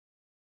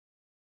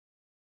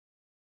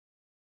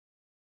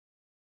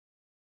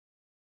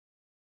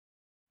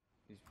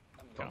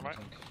Right.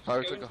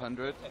 Pyro took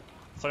 100.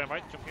 Sorry, I'm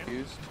right, jumping in.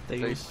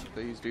 Used.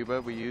 They used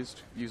Uber, we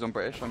used. Use on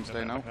British, I'm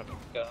staying now.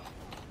 Go.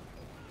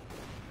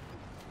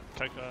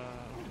 Take,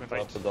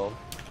 Up and down.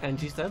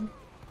 Angie's dead.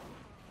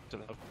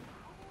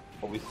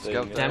 Are we Scout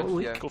staying dead, Demo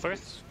yeah. Go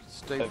first.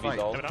 Stay Heavy fight.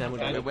 down. Demo We're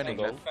dead. winning,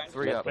 Down.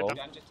 3 up. Down.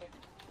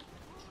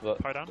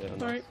 Power down. Yeah,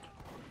 Sorry.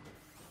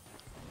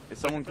 If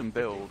someone can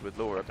build with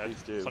Laura, Dead.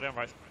 please do. Sorry, I'm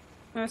right.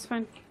 No, it's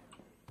fine.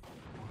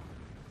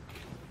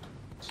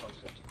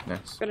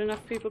 Yes. Got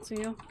enough people to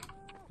heal.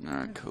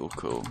 Alright,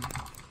 cool.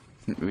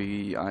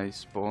 I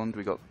spawned,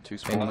 we got 2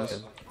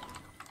 spawners.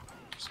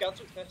 Scout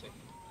took 30.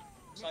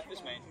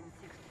 Sniper's main.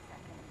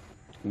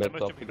 Med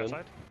Demo's up jumping that again.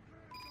 side.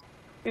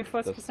 We have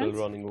They're still 40%.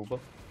 running Uber.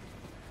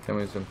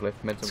 Demo's on cliff,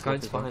 med's on Scout's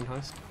cliff as well. behind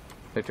house.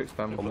 They took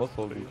spam. Almost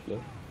all weak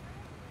left.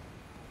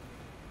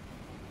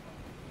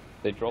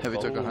 They dropped Heavy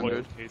took down.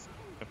 100. He's...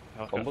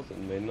 Almost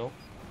in main now.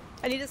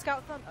 I need a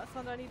scout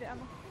thunder, I need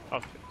ammo.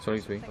 Oh, Sorry,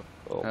 sweet.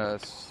 Oh.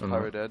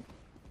 Pyro dead.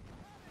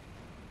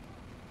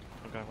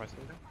 I'm going right side.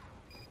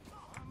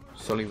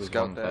 Solly was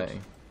Scout 130. So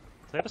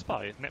they have a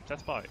spy. Nip, that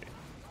spy.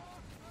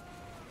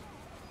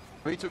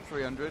 We took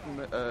 300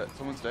 and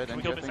someone's dead, Can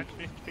we Angie, go I a bit think.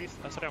 centrally, please?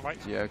 Sorry, I'm right.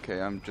 Yeah,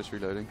 okay, I'm just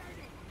reloading.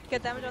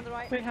 Get damage on the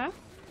right. We have?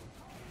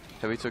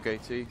 Heavy took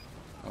 80.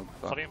 Oh,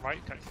 fuck. Sorry, I'm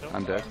right. Can't still.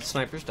 I'm dead.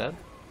 Sniper's dead.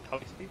 How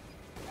is he?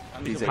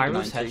 He's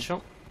Pyro's 90.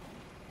 headshot.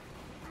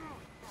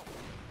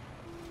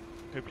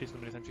 Who please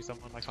limited entry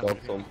someone? I can't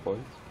Scout's do on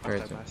point. Where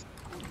it. is it? Nice.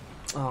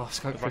 Oh,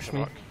 Scout pushed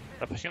me.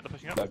 They're pushing up, they're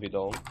pushing up. Heavy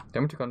down.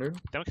 Demo took 100.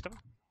 Damage them.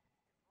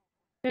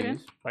 Hit in.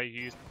 Please. I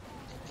used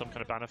some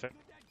kind of benefit.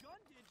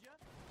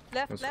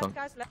 Left, That's left, fun.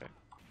 guys, left.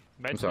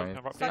 Med, sorry.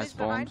 rock, Solly's please.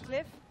 behind,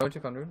 cliff. Demo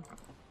took 100.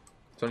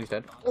 Solly's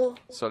dead.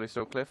 Solly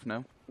still cliff,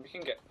 no? We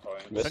can get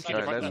point. Med Sentry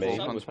Alright, right let's there. walk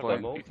on Let's this point.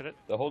 demo. You did it.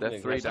 They're holding They're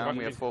it, 3 guys. down,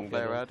 we have 4 Can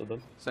player get ad. after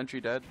them.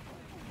 Sentry dead.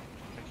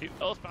 Thank you.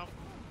 Oh, spam.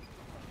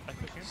 I'm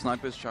pushing.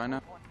 Sniper's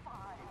China.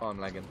 Oh, I'm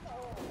lagging.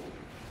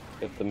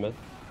 Get the mid.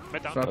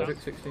 Med down, Sniper med down.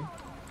 took 60.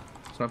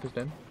 Sniper's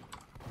dead.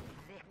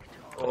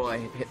 Oh, I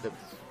hit the...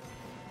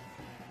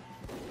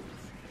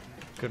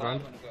 Good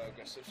round.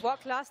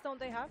 What class don't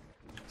they have?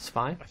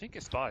 Spy. I think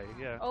it's spy,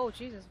 yeah. Oh,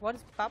 Jesus, what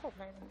is Babel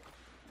playing?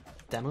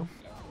 Demo.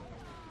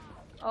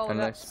 Oh,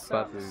 Unless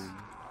that's... Babu...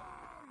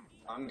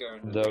 I'm going.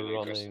 They're really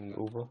aggressive. running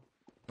Uber.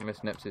 Unless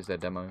Neps is their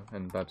demo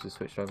and Babs has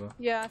switched over.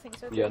 Yeah, I think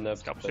so. Yeah,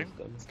 Neb's Scout best pushing.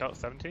 them. Scout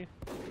 70.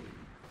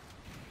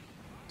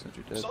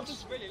 Sentry dead. Salt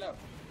is really low.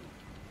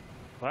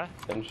 Where?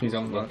 And He's she's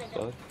on on the that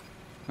side.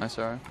 Nice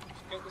arrow.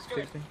 Let's go.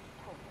 60.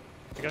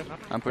 You go, man.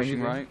 I'm pushing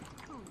Easy. right.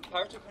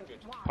 Pyro took 100.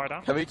 Power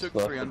down. Heavy took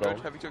Sniper 300. down.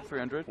 Heavy took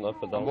 300. Sniper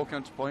I'm down. walking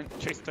onto point.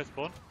 Chase to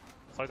spawn.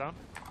 Slow down.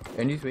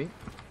 Angie's weak.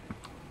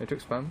 They took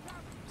spam.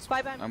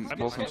 Spy band. I'm I'm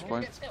walking to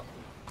point.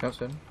 Scout's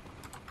dead.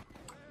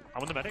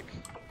 I'm on the medic.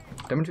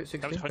 Demo took 60.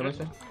 Demo's Demo's 100.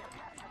 dead.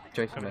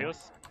 Jason Come dead.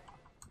 heals.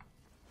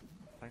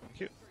 Thank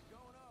you.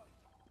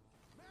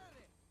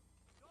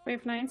 We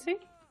have 90.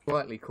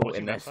 Quietly caught Watching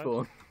in their that side.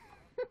 spawn.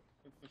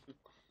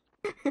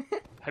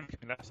 Heavy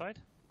coming left side.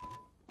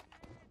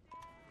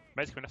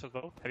 Med's coming left as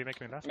well. Heavy med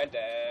coming left. Med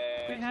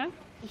We have.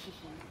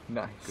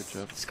 Nice. Good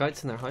job.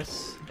 Scout's in their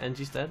house.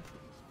 Angie's dead.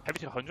 Heavy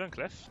to 100 on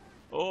cliff.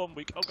 Oh, I'm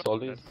weak. Oh, God.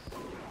 Solid.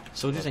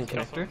 Soldier's in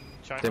Careful. connector.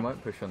 China. They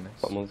might push on this.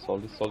 Come on,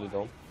 solid. Solid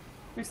down.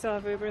 We still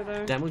have Uber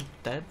though. Demo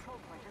dead.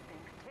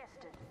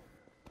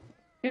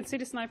 You can see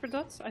the sniper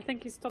dots. I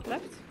think he's top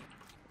left.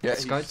 Yeah,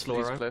 Scout's low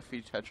he's right. cliff.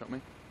 He headshot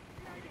me.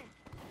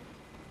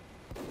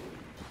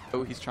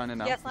 Oh, he's China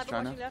now. Yeah, He's sniper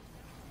China. watching left.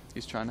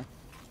 He's China.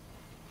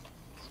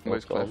 Scout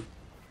Where's cliff? down.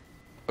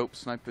 Oh,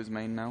 sniper's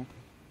main now.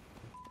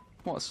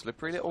 What a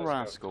slippery little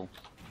rascal.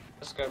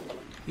 Let's go. Fella.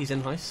 He's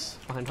in house.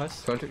 Behind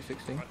house. Solly took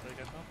 60. Right, there you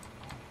go.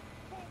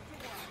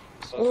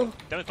 Oh.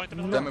 Demo's fine,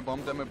 Demo's Demo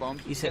bomb, demo bomb.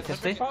 He's hit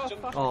 50. Oh,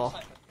 fuck. Oh,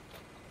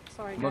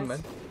 Sorry, Come on,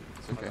 guys. man.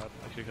 It's okay.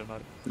 Actually, good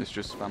night. Let's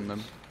just spam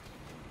them.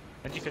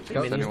 NG 50. If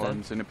Minnie's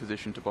anyone's in a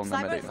position to bomb the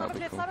Sniper, medic, sniper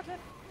that'd be cliff, cool. sniper cliff.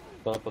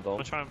 Sniper I'm down.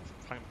 gonna try and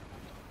flank.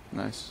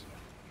 Nice.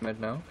 Med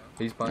now.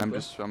 He's behind I'm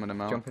cliff. just spamming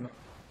him out. Jumping up.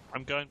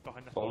 I'm going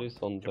behind the Solly's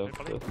on Jump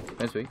in, left. Polly.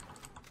 Med's weak.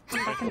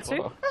 Back in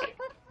two.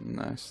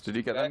 Nice. Did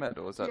you get that med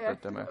or was that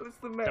the demo?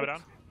 Demo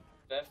down.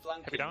 They're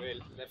flanking. Heavy down.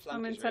 Really, their flank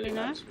I'm in is really telly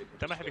now. bad, so we can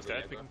Demo just heavy's go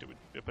dead. really We can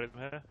low. put him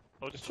here.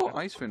 Or just I thought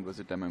Icewind was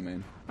a demo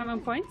main. I'm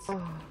on point.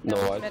 No,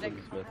 I Medic. think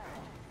it's mid.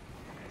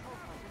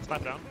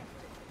 Sniper down.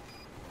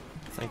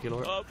 thank you,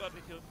 Lord. Oh, God,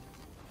 we killed.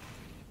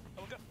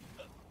 Oh, God.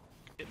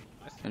 Yeah,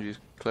 nice. And use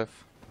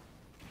cliff.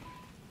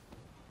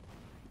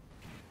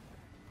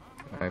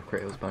 I have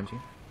crit heals behind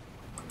you.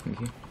 Thank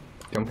you.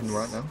 Jumping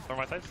right now. From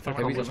right side. From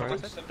From right Heavy's side. on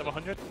Right right. side. Double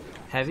 100.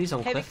 Heavy's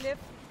on Heavy cliff. cliff.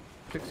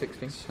 Took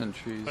 60.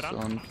 Sentries Put on.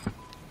 on.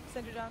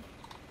 Send you down.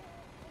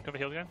 Cover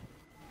heal again.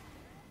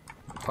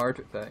 Pyro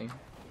took 30.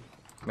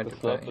 Med The took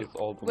sniper 30. is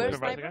all the Where's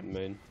way sniper?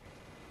 main.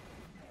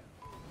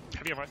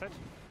 Heavy on right side.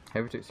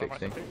 Heavy took On right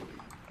 60. side.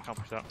 I can't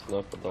push that.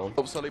 Sniper down.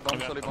 Oh, Solly bomb,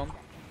 Okay. Solly bomb.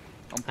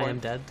 On I am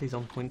point. dead. He's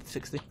on point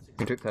 60.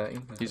 He took 30.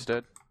 He's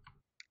dead.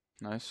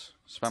 Nice.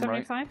 Spam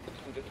right. 75.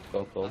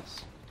 Scout down.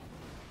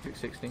 Took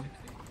 60.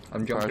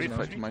 I'm Pyro's jumping now.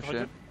 deflecting my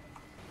shit.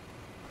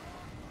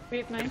 We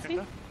have 90.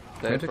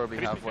 They Medic. probably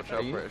have. Watch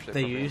out, British. They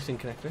probably- used in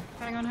connector.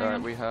 Hang on, hang Alright,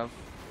 on. we have.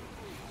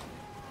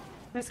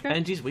 Let's go.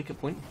 NG's weak at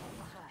point.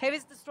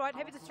 Heavy's destroyed.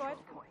 Heavy destroyed.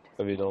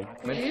 Heavy down.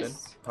 Med's dead.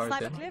 Yes. Pyro's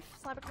Sniper dead. cliff.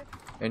 Sniper cliff.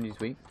 Engy's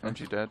weak. And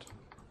she dead.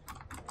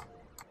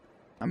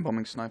 I'm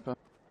bombing sniper.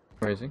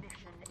 Where is he?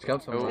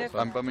 Scout's on Oh, the Yeah. right side.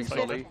 I'm bombing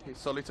Sorry. Solly.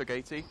 Solly took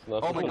 80.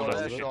 Sniper Oh my god,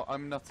 down. air shot.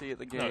 I'm nutty at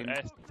the No, game.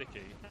 air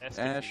sticky.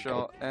 Air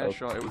shot, air Oh.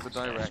 shot. It was a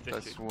direct, I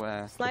Sticky.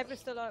 swear. Sniper's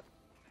still up.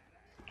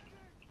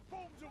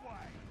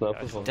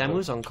 Sniper's on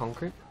Demo's on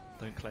concrete.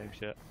 Don't claim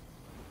shit.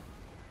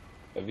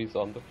 Heavy's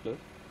on the cliff.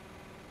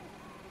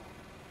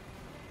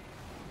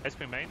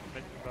 SP main.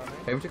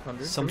 Heavy took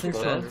 100. Something's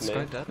Heavy took dead. 100.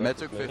 Scout dead. Med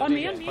took 50. On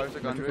me, on me. Pyro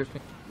took Med took 100.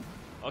 50.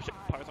 Oh shit,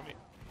 Pyro's on me.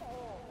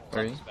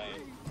 Where are you?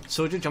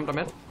 Soldier jumped on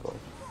mid.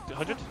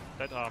 100?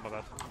 Dead? Oh, my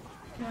bad.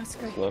 Let's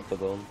go. Sniper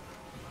down.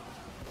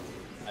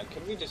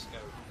 Can we just go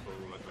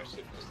full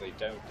aggressive because they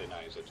don't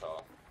deny us at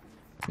all?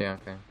 Yeah,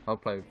 okay. I'll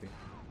play with you.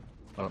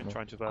 I've been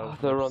trying to well.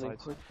 They're running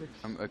sides. quick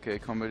fix. Okay,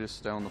 combo just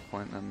stay on the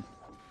point then.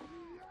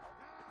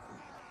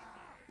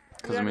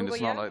 Because We I don't mean, know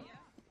it's where not yet?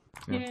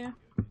 like. Yeah.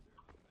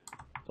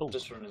 Oh,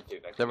 Just run and do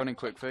that. They're running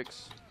quick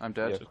fix. I'm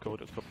dead. Yeah. it's cool,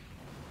 it's cool.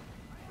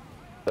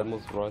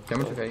 Demo's right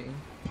Demo side. took 80.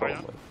 Pyro. Oh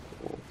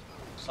my god.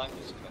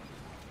 Sniper's cliff.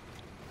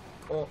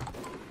 Oh,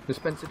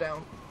 dispenser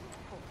down.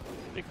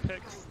 Big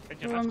picks.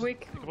 Engine Oh, I'm left.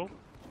 weak. Pickable.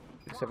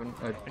 7.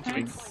 Engine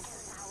weak.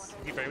 Nice.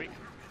 You're very weak.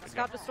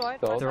 Scout destroyed.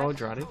 Down. They're all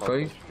dratted.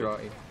 Solly's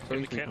Jurati. Give Solly's me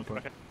weak on kill.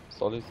 point. Okay.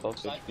 Solid half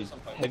HP.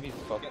 Heavy's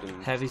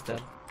fucking. Heavy's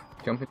dead.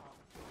 Jump in.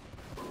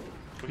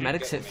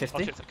 Medic's hit Oh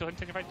 50. shit, go ahead and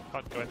take your fight.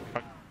 Oh, go ahead.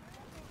 Go.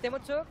 Demo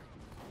took.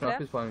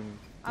 Sniper's flying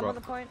I'm on rock.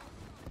 the point.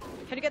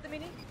 Can you get the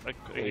mini?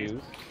 They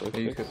use.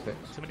 He used good fix.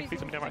 So many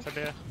feet on the right side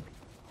there.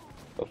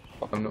 The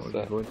fuck I'm not is with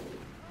that? void.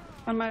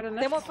 On my left.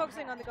 Demo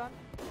focusing on the gun.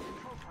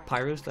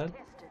 Pyro's dead.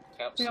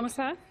 We almost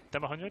have.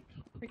 Demo 100.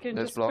 We can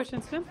There's just block. push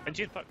into them.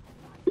 Engine fuck.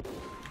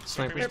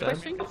 Sniper's They're dead.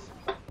 pushing.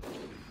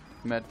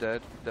 Med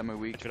dead. Demo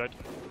weak. Should I?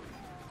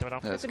 Demo down.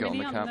 Let's The get on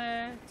mini the on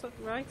cap. the top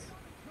right.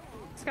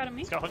 Scout on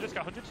me. Scout 100,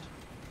 Scout 100.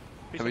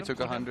 Heavy took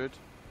 100.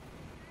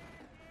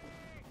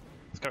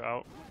 Scout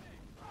out.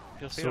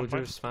 He'll see on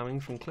Soldier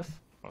spamming from cliff.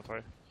 Oh,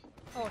 sorry.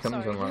 Oh, Comes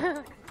on sorry.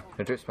 right.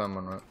 They just spam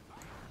on right.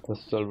 They're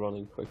still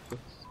running quick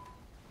fix.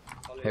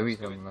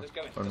 Heavy's on left.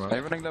 On They're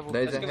right. running level.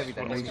 There's a Let's go. heavy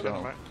down. Let's He's go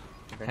down. right.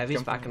 Okay, Heavy's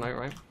jump backing in. out,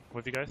 right?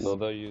 With you guys. No,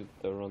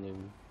 they're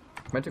running.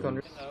 Med took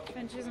 100.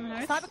 Benches in the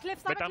house. Sniper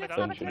cliff, Wait sniper down, cliff,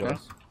 wait sniper down.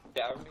 cliff. Yes.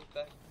 Yeah, I read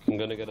that. I'm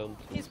gonna get on.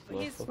 He's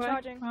Sniper.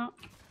 charging. Oh,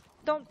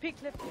 Don't peek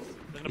cliff, please.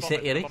 There's He's bomb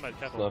hit it, 80. bomb it,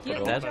 careful. Sniper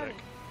He's down. charging.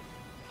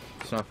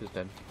 Sniper's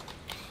dead.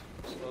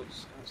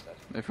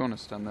 If you want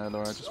to stand there,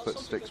 Laura, just put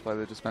sticks by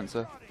the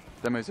dispenser.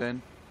 Demo's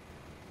in.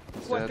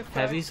 He's what dead. the fuck?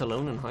 Heavy's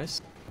alone in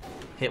house.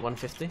 Hit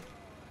 150. Is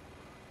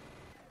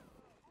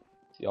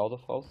he out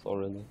of house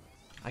or in?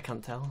 I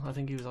can't tell. I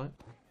think he was out.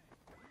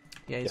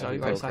 Yeah, he's Yeah, out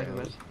he's right out. side of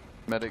mid.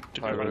 Medic,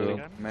 Did we run it pyro,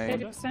 again? main.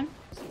 80%.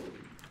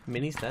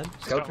 Mini's dead.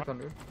 Scout took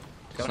 100.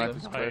 Scout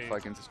Sniper's dead. cliff, I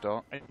can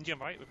start. Engine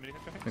right with mini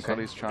I think. Okay.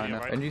 Solly's China.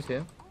 right. Engy's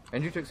here.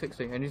 Engy took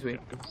 60. Engy's weak.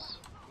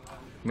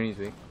 Mini's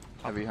weak.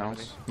 Heavy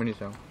house. Mini's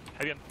down.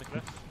 Heavy on the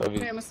cliff.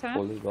 We almost have.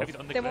 Fully Heavy's rough.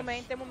 on the Demo cliff.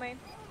 main, demo main.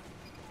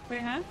 We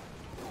have.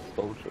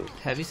 Soldiers.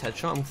 Heavy's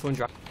headshot. I'm throwing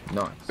drop.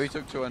 Nice. We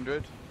took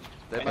 200.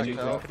 They're Engy's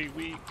back out. out. Heavy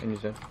weak.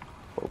 Engy's dead.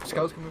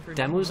 Scout's coming through.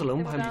 Demo's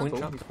alone Demo behind down. point He's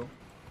trap. full, he's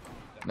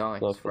full.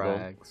 Nice. Nice for them.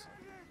 Frags.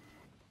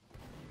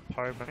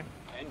 Pyro main.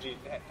 NG,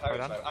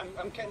 Hold on.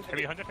 I'm getting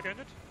Heavy 100, heavy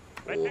 100.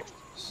 Right next.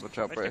 Watch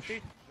out, Right British.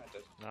 50.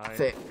 Nice.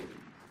 Thick.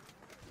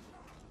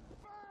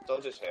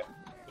 Soldiers here.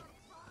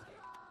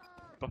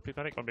 Buffy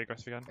medic on big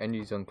aggressive again.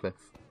 Engy's on cliff.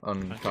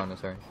 On Okay. China,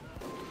 sorry.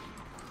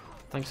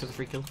 Thanks for the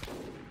free kill.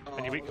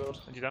 And you weak. God.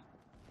 And you down.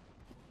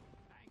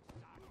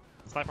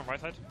 Sniper on right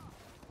side.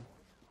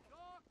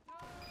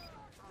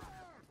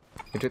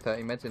 We took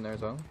 30 meds in there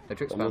as well. They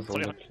took Demo's spam.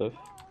 on the cliff.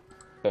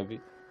 Heavy.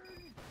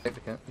 If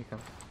you can, you can.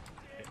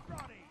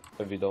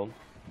 Heavy down.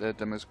 They're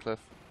Demo's cliff.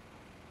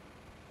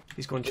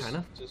 He's going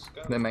China. Just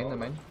go They're main, they're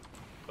forward. main.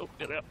 Oh,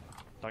 yeah, there.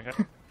 Don't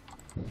care.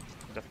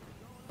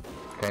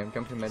 Okay, I'm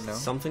jumping mid now.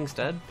 Something's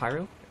dead.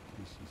 Pyro.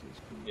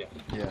 Yeah.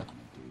 Yeah.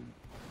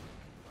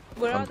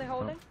 Where are they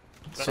holding?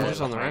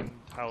 Soldier's on the right.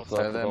 House.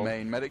 Sniper They're down.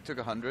 main. Medic took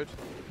 100.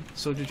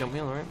 Soldier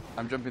jumping on the right.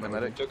 I'm jumping the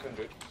medic. Took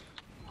 100.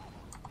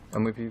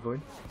 I'm with you,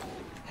 Void.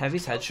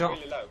 Heavy's headshot.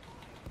 Really low.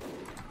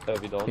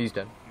 Heavy down. He's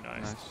dead.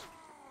 Nice. Nice.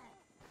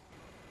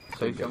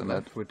 So you get the jump med.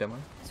 left with demo.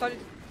 Solid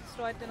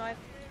destroyed, denied.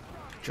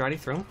 Dratty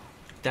thrown.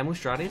 Demo's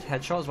dratted.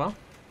 Headshot as well.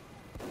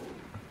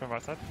 From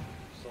right side.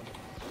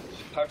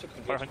 Power took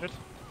 100. 400.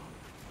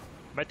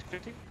 Med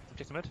 50.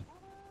 Chase the med.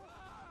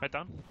 Med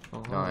down. Oh,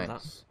 look at that.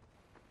 Nice.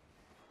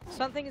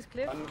 Something is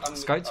cliff.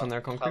 Scouts on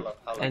their concrete.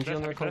 Hello. Engie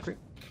on their concrete.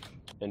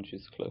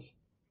 Engy's cliff.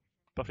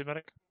 Buffy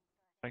medic.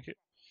 Thank you.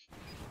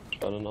 I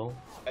don't know.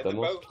 They're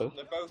Demo's cliff.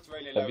 both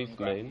really low. Heavy's and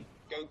green. main.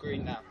 Go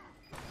green now.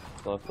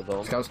 Sniper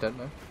down. Scout's dead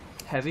now.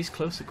 Heavy's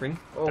close at green.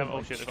 Oh, Demo, my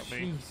oh shit, they got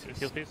me. Jesus.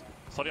 Heal please.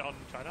 Sorry on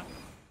China.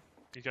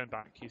 He's going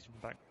back. He's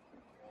going back.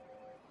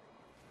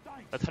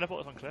 The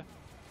teleport is on cliff.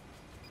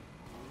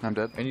 I'm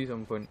dead. Engy's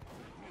on point.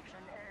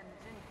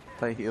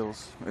 Play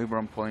heals. Uber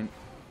on point.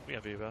 We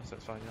have Uber, so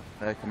it's fine,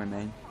 yeah. They're coming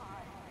main.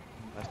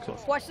 Nice cool.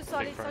 Watch the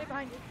Solly, Big Solly frame.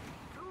 behind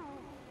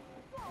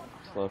you.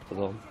 Sniper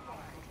down.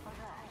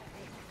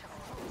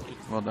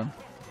 Well done.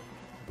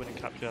 Winning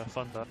capture,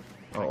 fun that.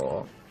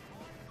 Oh,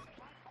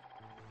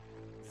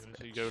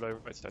 So you go low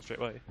right step straight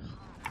away.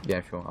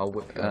 yeah, sure. I'll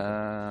whip you.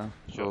 Well,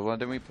 why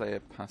don't we play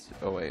a passive?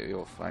 Oh wait,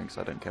 you're fine,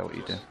 so I don't care what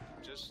you do.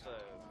 Just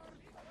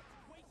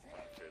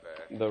through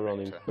there. They're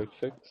running Later. quick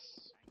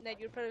fix. Ned,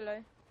 you're pretty low.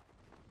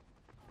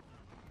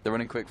 They're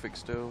running quick fix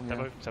still. Yeah.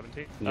 Demo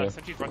 17. Yeah.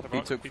 17 right the He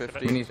rock. took please 50.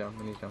 select. Minis down,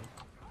 minis down.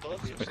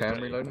 Okay,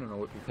 I'm reloading and I'll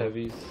whip you.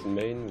 Heavy's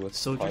main with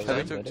Soldiers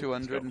Heavy down. took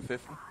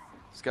 250.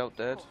 Scout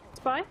dead.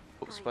 Spy?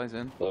 Oh, Spies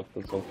in.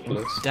 Snipers on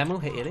cliff. Demo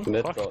hit 80.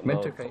 Mid Fuck. got Mid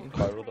now. took 80.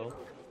 Pyro down.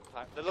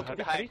 They're looking Heavy,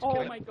 behind. heavy. Oh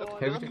kill my him. god. They're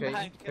Heavy looking took 80.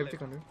 behind, kill Heavy him.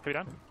 took 100. Three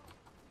down.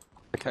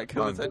 I can't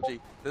kill this edgy.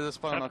 There's a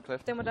spy on our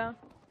cliff. Then we're down.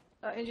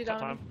 Injury Shot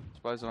down. time.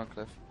 Spies on our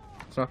cliff.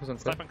 Snipers on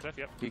cliff. Snipe on cliff,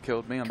 yep. He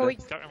killed me. I'm Can we-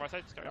 dead. Scout on right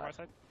side, scout on right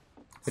side.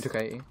 He took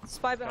 80.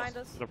 Spy behind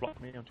us. They'll block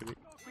me on 2 weak.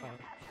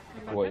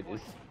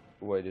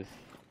 Wait, is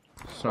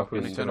Sniper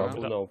fucking turn around.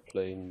 Trouble now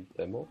playing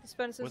demo?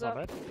 Spencer's Was that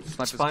up. bad?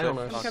 Sniper's Spy on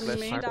cliff. us. Coming to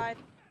me. He died.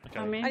 Okay.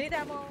 On me. I need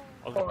ammo.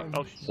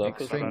 Oh, shit.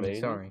 Snipers Extremely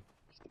main. sorry.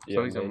 Yeah,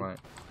 Solly's on main. right.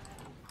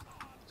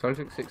 Solly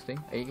took 60.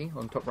 80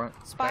 on top right.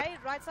 Spy,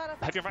 right side of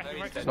Heavy on right, No,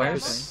 heavy he's right. dead. Where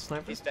Snipers. is he?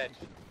 Snipers. He's dead.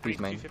 He's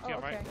main. 250 Oh,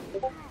 on right.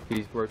 okay.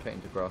 He's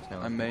rotating to grass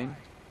now. I'm main.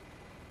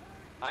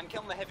 I'm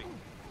killing the heavy.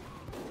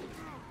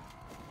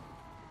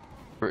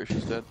 British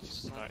is dead.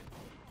 Right.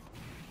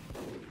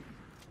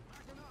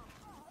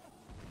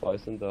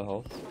 Spies in the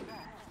house.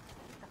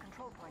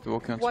 They're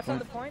walking onto What's on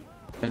point.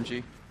 the point?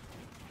 NG.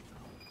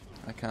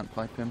 I can't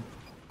pipe him.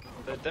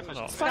 The demo's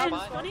No. Spy and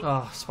Spy. 20?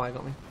 Oh, Spy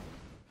got me.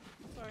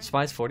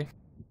 Spy's 40.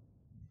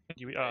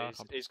 You,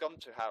 He's gone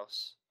to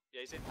house.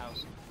 Yeah, he's in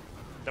house.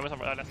 There was on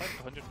left side,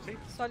 150.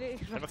 Solly.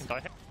 Never can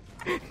die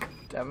here.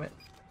 Damn it.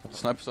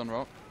 Sniper's on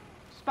rock.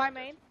 Spy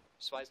main.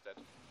 Spy's dead.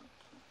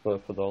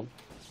 Sniper down.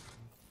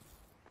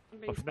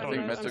 I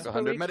think Med took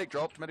 100. Medic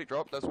dropped. Medic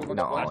dropped. That's what we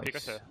No. got. He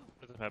goes here.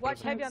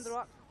 Watch heavy on the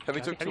rock. Heavy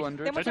took Heavy.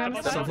 200. Then we're down.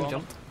 Heavy. Something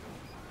jumped.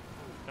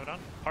 Go down.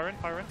 Fire in,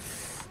 fire in.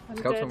 I'm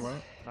Scouts dead. on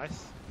right.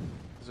 Nice.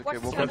 It's okay.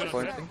 What's Walk the onto other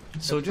point. thing?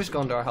 Soldiers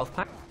gone to our health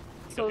pack.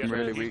 Soldiers.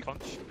 really You weak.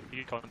 conch.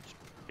 You conch.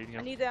 I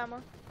Medium. need the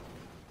ammo.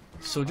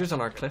 Soldiers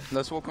on our cliff.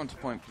 Let's walk onto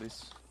point,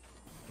 please.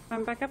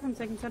 I'm back up. I'm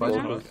taking Spies 20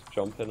 on now. right. Soldiers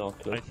jump in our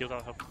I cliff. healed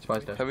out.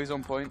 Spy's dead. Heavy's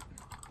on point.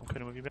 I'm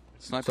gonna move you a bit.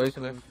 Sniper's Solly's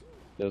cliff. on,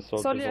 There's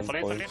soldiers Solly, on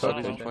Solly, point. Solly,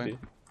 Solly's on Solly. point.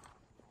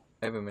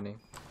 Heavy mini.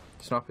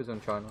 Snipers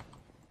on China.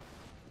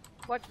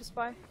 Watch the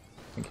spy.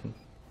 Thank you.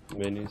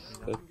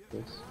 Minis dead,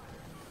 yes.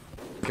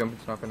 Jumping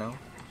sniper now.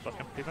 Block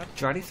him, please, man.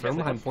 Strati thrown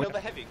behind Kill point. the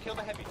heavy. Kill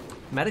the heavy.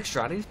 Medic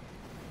Strati.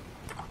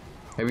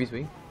 Heavy's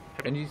weak.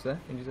 NG's there.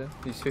 NG's there.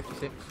 He's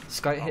 56.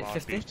 Scout hit Oh,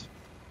 50. beast.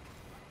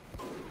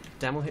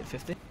 Demo hit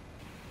 50.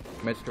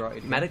 Med's to right.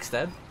 80. Medic's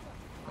dead.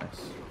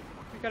 Nice.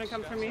 You're gonna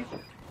come for me.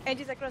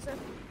 Angie's aggressive.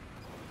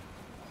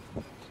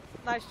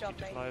 Nice job,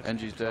 mate. Live.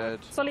 NG's dead.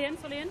 Solly in,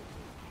 Solly in.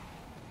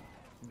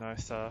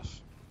 Nice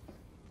stuff.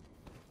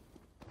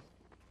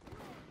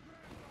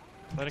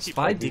 I'm gonna keep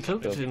Spy focused.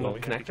 decloaked Yeah, in no.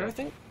 connector, I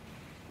think.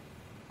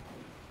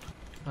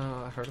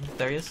 I heard him.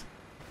 There he is.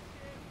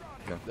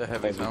 The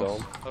heavy's Heavy now.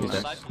 down. Oh, He's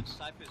dead.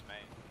 Sniper's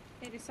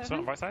main. It's on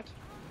 87. right side.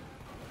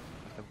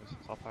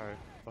 I'll power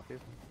buff you.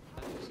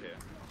 He's here.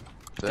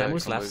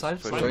 Demo's left side,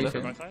 Push. Solly's Solly's left.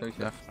 in. Right side. Solly's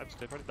Yeah. left. I'm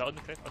clear. They're on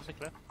the cliff. On the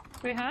cliff.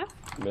 We have.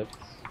 Mids.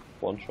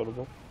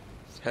 One-shotable.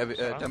 Heavy.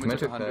 Demo Med took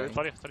took 100.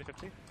 30,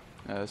 50.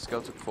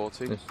 Scout took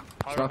 40. Yes.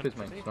 Power Sniper's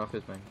 150. main.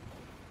 Sniper's main.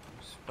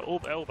 They're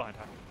all behind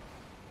her.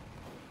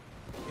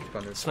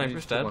 600. Sniper's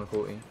He's dead.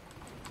 140.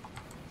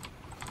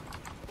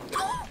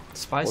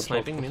 Spy's Watch out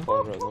sniping for me. Spy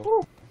right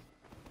now.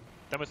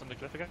 Demo's on the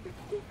cliff again.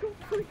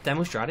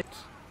 Demo Strati.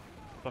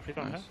 Buff you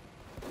down Nice.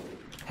 here.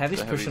 Heavy's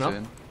The pushing heavy's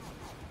up. in.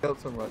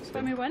 Scouts on right Let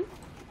still. me win.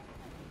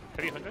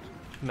 Heavy 100.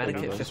 Medic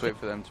Yeah, hit Just 50. wait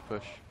for them to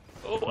push.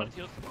 Oh, one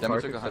healed. Demo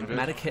Fire took took 100.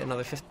 Medic hit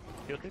another 50.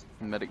 Healed, please.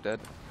 Medic dead.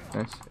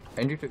 Nice.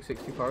 Andrew took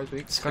 60. Pyro's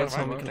weak. Scout's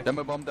on me Right. connector.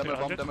 Demo bomb. Demo bomb.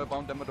 200. Demo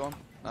bomb. Demo bomb.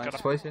 Nice.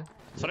 Spice here.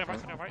 Sorry, right,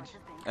 sorry, right.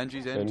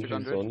 NG's in. Engines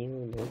 200. on you.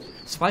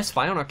 Nice.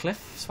 Spy on our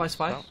cliff. Spy.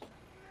 Scout.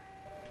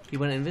 He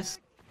went invis.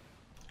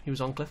 He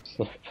was on cliff.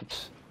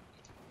 Snipers.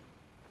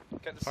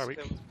 Get the Fire weak.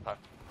 skills. Oh,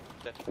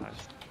 dead.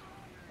 Nice.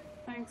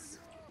 Thanks.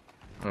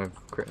 Oh,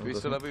 crit. Do we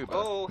still have Uber?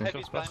 Oh,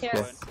 heavy's Sure. behind.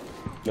 Yes.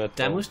 Med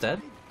Demo's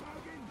dead.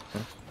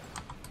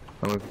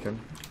 I'm with you.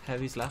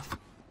 Heavy's left.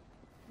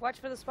 Watch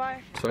for the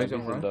spy. Solly's on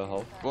Heavy's in right. the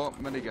house.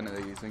 What minigun are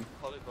they using?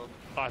 Polygon.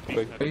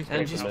 Quick. He's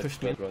Engines Med's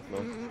pushed me. dead right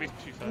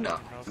now. No.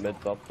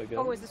 Med's up again.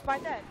 Oh, is the spy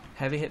dead?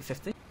 Heavy hit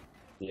 50.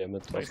 Yeah,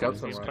 Med's up.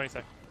 Scouts on again. right. 20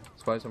 seconds.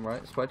 Spies on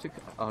right. Spy took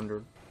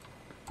 100.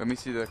 Let me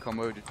see their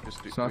combo. We're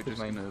Sniper's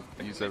just main. gonna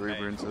use their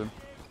Uber into them.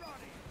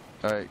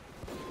 Alright.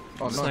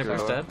 Oh, nice.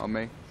 Sniper's Laura. dead. On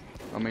me.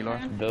 On me, Laura.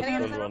 Can That's I get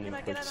still another? running Can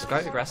I quick. get Scout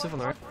another? aggressive on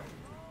the right.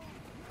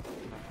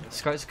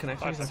 Scout's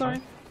connecting. He's on Sorry.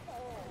 fire.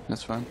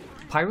 That's fine.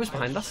 Pyro's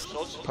behind us.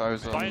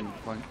 Pyro's Fine. on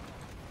point.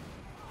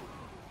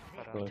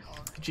 Nice.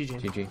 GG.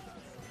 GG.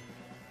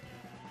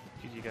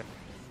 GG again.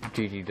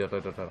 GG. Da da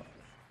da da.